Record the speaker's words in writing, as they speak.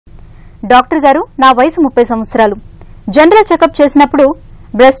Doctor గారు నా వయసు 30 సంవత్సరాలు. జనరల్ చెకప్ చేసినప్పుడు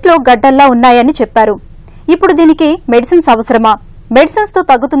బ్రెస్ట్ లో గడ్డల్లా ఉన్నాయని చెప్పారు. ఇప్పుడు దీనికి మెడిసిన్స్ అవసరమా? మెడిసిన్స్ తో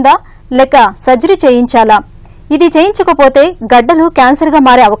తగ్గుతుందా లేక సర్జరీ చేయించాలా? ఇది చేయించకపోతే గడ్డలు క్యాన్సర్ గా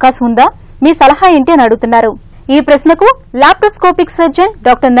మారే అవకాశం ఉందా? మీ సలహా ఏంటి అని అడుగుతున్నారు. ఈ ప్రశ్నకు లాప్రోస్కోపిక్ సర్జన్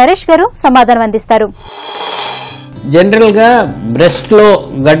డాక్టర్ నరేష్ గారు సమాధానం అందిస్తారు. జనరల్ గా బ్రెస్ట్ లో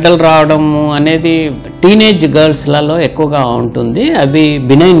గడ్డలు రావడం అనేది టీనేజ్ గర్ల్స్ లలో ఎక్కువగా ఉంటుంది. అవి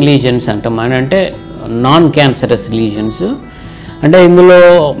బినైన్ లీజన్స్ అంటాం, అంటే నాన్ క్యాన్సరస్ లీజన్స్. అంటే ఇందులో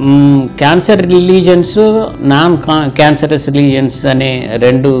cancer lesions, non cancerous lesions అనే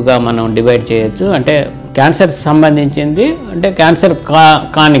రెండుగా మనం డివైడ్ చేయొచ్చు. అంటే క్యాన్సర్ సంబంధించింది అంటే క్యాన్సర్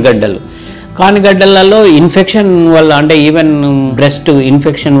కాని గడ్డలలో ఇన్ఫెక్షన్ వల్ల, అంటే ఈవెన్ బ్రెస్ట్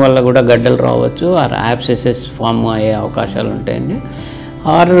ఇన్ఫెక్షన్ వల్ల కూడా గడ్డలు రావచ్చు, ఆర్ యాబ్సెసెస్ ఫామ్ అయ్యే అవకాశాలు ఉంటాయండి.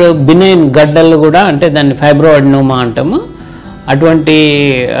 ఆర్ బినైన్ గడ్డలు కూడా, అంటే దాన్ని ఫైబ్రోఅడినోమా అంటాము, అటువంటి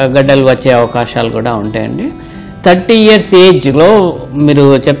గడ్డలు వచ్చే అవకాశాలు కూడా ఉంటాయండి. 30 years ఏజ్లో మీరు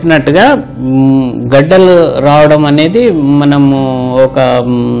చెప్పినట్టుగా గడ్డలు రావడం అనేది మనము ఒక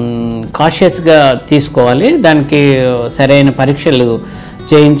కాషియస్గా తీసుకోవాలి. దానికి సరైన పరీక్షలు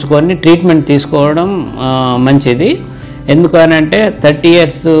చేయించుకొని ట్రీట్మెంట్ తీసుకోవడం మంచిది. ఎందుకనంటే 30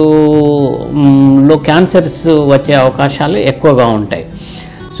 years లో క్యాన్సర్స్ వచ్చే అవకాశాలు ఎక్కువగా ఉంటాయి.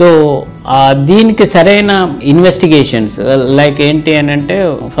 సో దీనికి సరైన ఇన్వెస్టిగేషన్స్ లైక్ ఏంటి అని అంటే,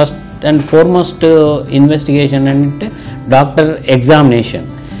 ఫస్ట్ అండ్ ఫార్మోస్ట్ ఇన్వెస్టిగేషన్ అంటే డాక్టర్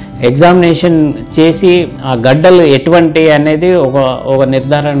ఎగ్జామినేషన్ చేసి ఆ గడ్డలు ఎటువంటి అనేది ఒక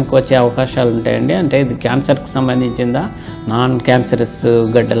నిర్ధారణకు వచ్చే అవకాశాలు ఉంటాయండి. అంటే ఇది క్యాన్సర్కి సంబంధించిందా, నాన్ క్యాన్సరస్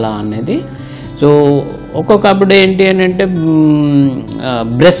గడ్డలా అనేది. సో ఒక్కొక్కప్పుడు ఏంటి అని అంటే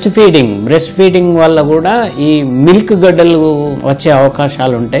బ్రెస్ట్ ఫీడింగ్ వల్ల కూడా ఈ మిల్క్ గడ్డలు వచ్చే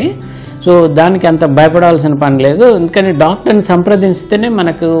అవకాశాలు ఉంటాయి. సో దానికి అంత భయపడాల్సిన పని లేదు. ఎందుకని డాక్టర్ని సంప్రదిస్తేనే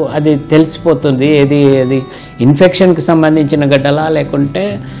మనకు అది తెలిసిపోతుంది, ఏది ఇన్ఫెక్షన్కి సంబంధించిన గడ్డలా లేకుంటే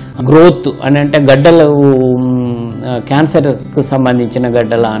గ్రోత్ అని అంటే గడ్డలు క్యాన్సర్కి సంబంధించిన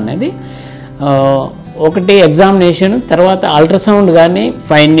గడ్డలా అనేది. ఒకటి ఎగ్జామినేషన్, తర్వాత అల్ట్రాసౌండ్ కానీ,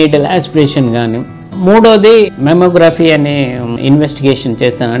 ఫైన్ నీడిల్ ఆస్పిరేషన్ కానీ. మూడోది మెమోగ్రఫీ అనే ఇన్వెస్టిగేషన్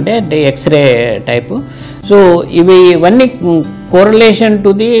చేస్తాను, అంటే ఎక్స్రే టైపు. సో ఇవన్నీ కోరిలేషన్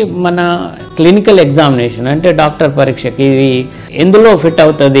టు ది మన క్లినికల్ ఎగ్జామినేషన్, అంటే డాక్టర్ పరీక్షకి ఇది ఎందులో ఫిట్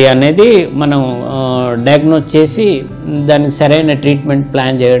అవుతుంది అనేది మనం డయాగ్నోస్ చేసి దానికి సరైన ట్రీట్మెంట్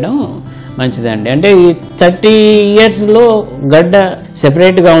ప్లాన్ చేయడం మంచిదండి. అంటే ఈ 30 yearsలో గడ్డ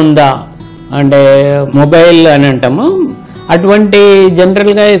సెపరేట్గా ఉందా అంటే మొబైల్ అని అంటాము, అటువంటి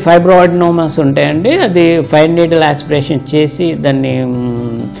జనరల్గా ఫైబ్రోఅడినోమాస్ ఉంటాయండి. అది ఫైన్ నీడిల్ ఆస్పిరేషన్ చేసి దాన్ని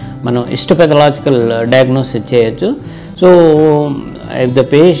మనం హిస్టోపెథలాజికల్ డయాగ్నోసిస్ చేయొచ్చు. సో ద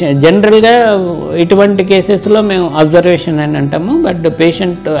పేషెంట్ జనరల్గా ఇటువంటి కేసెస్లో మేము అబ్జర్వేషన్ అని అంటాము, but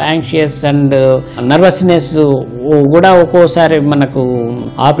patient anxious and nervousness కూడా ఒక్కోసారి మనకు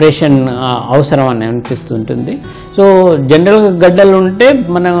ఆపరేషన్ అవసరం అని అనిపిస్తుంటుంది. సో జనరల్గా గడ్డలు ఉంటే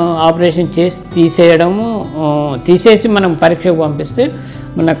మనం ఆపరేషన్ చేసి తీసేసి మనం పరీక్షకు పంపిస్తే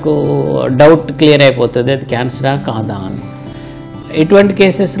మనకు డౌట్ క్లియర్ అయిపోతుంది, అది క్యాన్సరా కాదా అని. ఇటువంటి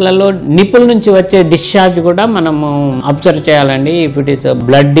కేసెస్లలో నిప్పుల నుంచి వచ్చే డిశ్చార్జ్ కూడా మనము అబ్జర్వ్ చేయాలండి. ఇఫ్ ఇట్ ఈస్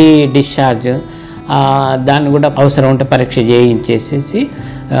బ్లడ్డీ డిశ్చార్జ్, దాన్ని కూడా అవసరం ఉంటే పరీక్ష చేయించేసేసి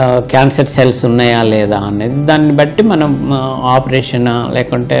క్యాన్సర్ సెల్స్ ఉన్నాయా లేదా అనేది, దాన్ని బట్టి మనం ఆపరేషన్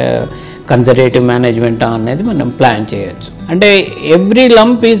లేకుంటే కన్జర్వేటివ్ మేనేజ్మెంట్ అనేది మనం ప్లాన్ చేయొచ్చు. అంటే every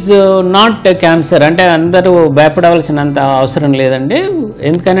lump is not cancer, అంటే అందరూ భయపడవలసినంత అవసరం లేదండి.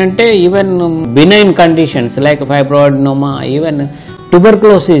 ఎందుకనంటే even benign conditions like ఫైబ్రోఅడినోమా, even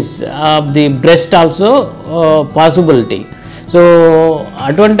tuberculosis of the breast also possibility. So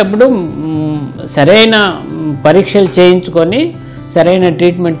అటువంటిప్పుడు సరైన పరీక్షలు చేయించుకొని సరైన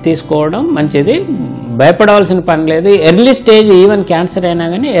ట్రీట్మెంట్ తీసుకోవడం మంచిది. భయపడవలసిన పని లేదు. ఎర్లీ స్టేజ్, ఈవెన్ క్యాన్సర్ అయినా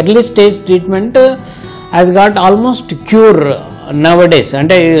కానీ early stage treatment has got almost cure నవడేస్.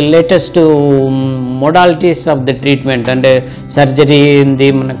 అంటే latest modalities of the treatment, అంటే సర్జరీ ఉంది,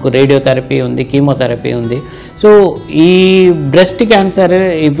 మనకు రేడియోథెరపీ ఉంది, కీమోథెరపీ ఉంది. సో ఈ breast cancer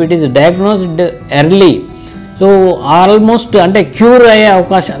if it is diagnosed early, so almost అంటే క్యూర్ అయ్యే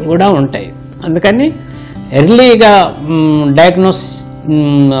అవకాశాలు కూడా ఉంటాయి. అందుకని ఎర్లీగా డయాగ్నోస్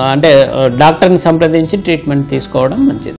అంటే డాక్టర్ని సంప్రదించి ట్రీట్మెంట్ తీసుకోవడం మంచిది.